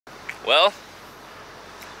Well,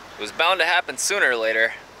 it was bound to happen sooner or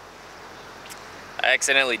later. I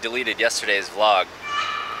accidentally deleted yesterday's vlog.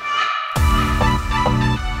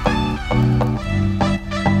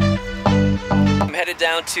 I'm headed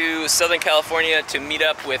down to Southern California to meet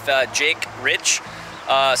up with Jake Rich,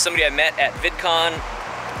 somebody I met at VidCon.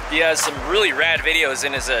 He has some really rad videos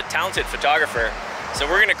and is a talented photographer. So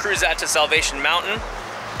we're gonna cruise out to Salvation Mountain.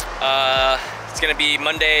 It's gonna be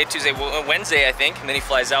Monday, Tuesday, Wednesday, I think, and then he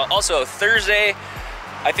flies out. Also Thursday,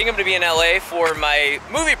 I think I'm gonna be in LA for my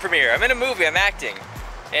movie premiere. I'm in a movie, I'm acting.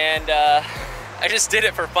 And I just did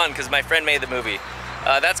it for fun because my friend made the movie.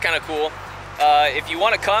 That's kind of cool. If you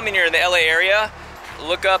wanna come and you're in the LA area,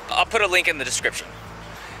 look up, I'll put a link in the description.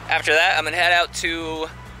 After that, I'm gonna head out to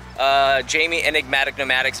Jamie Enigmatic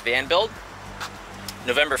Nomadic's van build.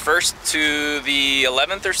 November 1st to the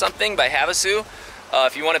 11th or something by Havasu.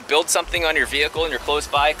 If you want to build something on your vehicle and you're close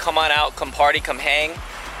by, come on out, come party, come hang.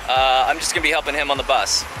 I'm just going to be helping him on the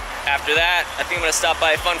bus. After that, I think I'm going to stop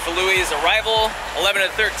by Fun for Louie's Arrival, 11th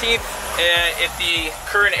and 13th at the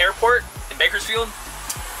Curran Airport in Bakersfield.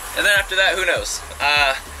 And then after that, who knows?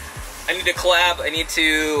 I need to collab, I need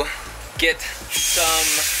to get some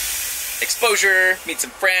exposure, meet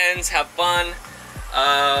some friends, have fun.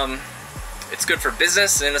 It's good for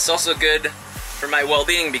business and it's also good for my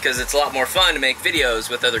well-being because it's a lot more fun to make videos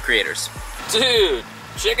with other creators. Dude,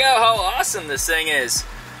 check out how awesome this thing is.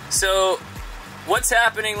 So what's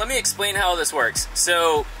happening, let me explain how this works.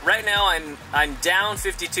 So right now I'm down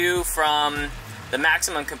 52 from the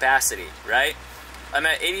maximum capacity, right? I'm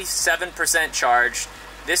at 87% charged.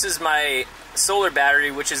 This is my solar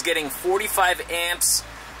battery, which is getting 45 amps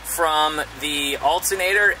from the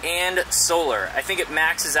alternator and solar. I think it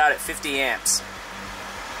maxes out at 50 amps.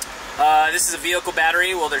 This is a vehicle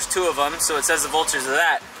battery. Well, there's two of them, so it says the voltage of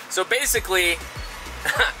that. So basically,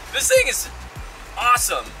 this thing is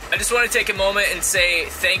awesome. I just want to take a moment and say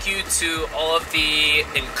thank you to all of the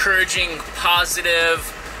encouraging, positive,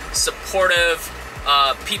 supportive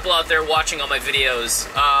people out there watching all my videos.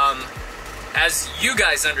 As you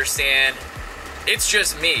guys understand, it's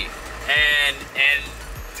just me, and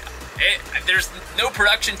there's no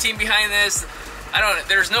production team behind this.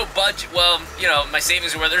 There's no budget, well, you know, my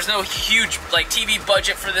savings were, there's no huge, like, TV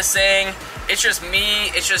budget for this thing. It's just me,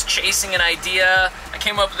 it's just chasing an idea. I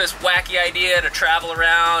came up with this wacky idea to travel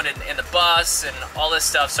around in the bus and all this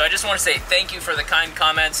stuff. So I just want to say thank you for the kind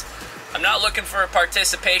comments. I'm not looking for a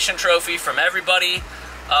participation trophy from everybody,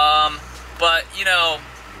 but, you know,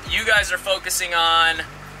 you guys are focusing on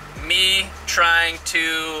me trying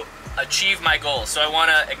to achieve my goals. So I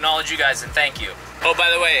want to acknowledge you guys and thank you. Oh,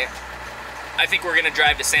 by the way, I think we're gonna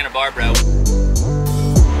drive to Santa Barbara. You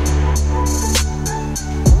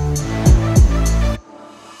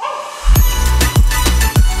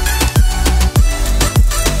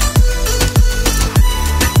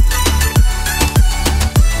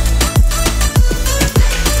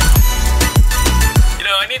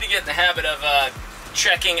know, I need to get in the habit of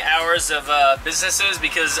checking hours of businesses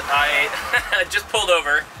because I just pulled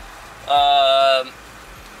over.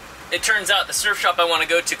 It turns out the surf shop I want to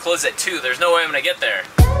go to closed at 2. There's no way I'm going to get there.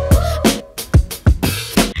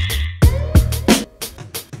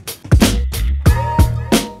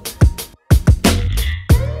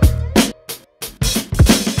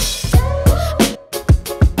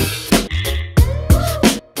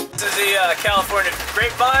 This is the California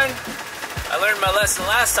grapevine. I learned my lesson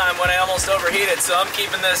last time when I almost overheated, so I'm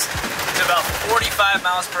keeping this to about 45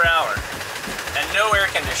 miles per hour and no air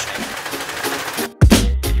conditioning.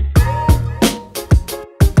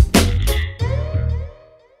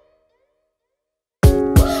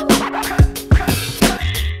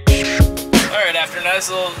 After a nice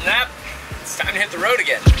little nap, it's time to hit the road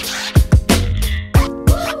again.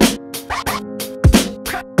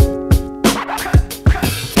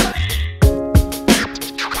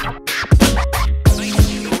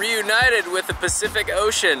 Reunited with the Pacific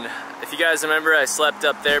Ocean. If you guys remember, I slept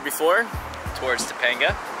up there before, towards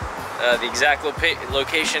Topanga. The exact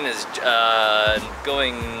location is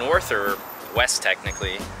going north or west,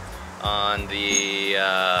 technically, on the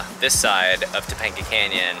this side of Topanga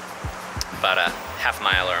Canyon. About a half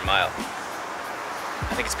mile or a mile.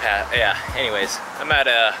 I think it's past, yeah, anyways. I'm at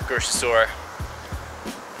a grocery store.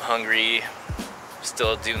 I'm hungry.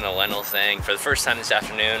 Still doing the lentil thing. For the first time this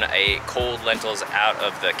afternoon, I ate cold lentils out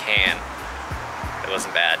of the can. It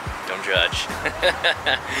wasn't bad, don't judge.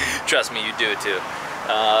 Trust me, you do it too.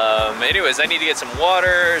 Anyways, I need to get some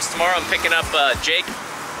water. Tomorrow I'm picking up Jake.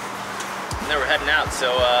 And then we're heading out,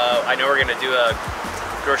 so I know we're gonna do a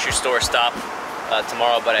grocery store stop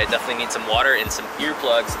tomorrow, but I definitely need some water and some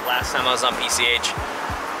earplugs. Last time I was on PCH,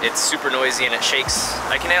 it's super noisy and it shakes.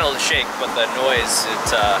 I can handle the shake, but the noise,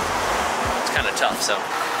 it's kind of tough. So,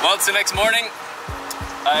 well, it's the next morning.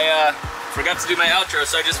 I forgot to do my outro,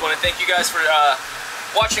 so I just want to thank you guys for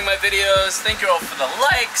watching my videos. Thank you all for the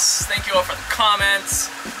likes. Thank you all for the comments.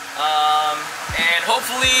 And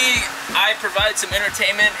hopefully I provide some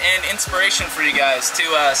entertainment and inspiration for you guys to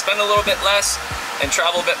spend a little bit less and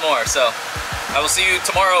travel a bit more. So I will see you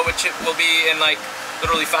tomorrow, which will be in like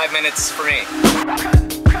literally 5 minutes for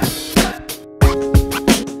me.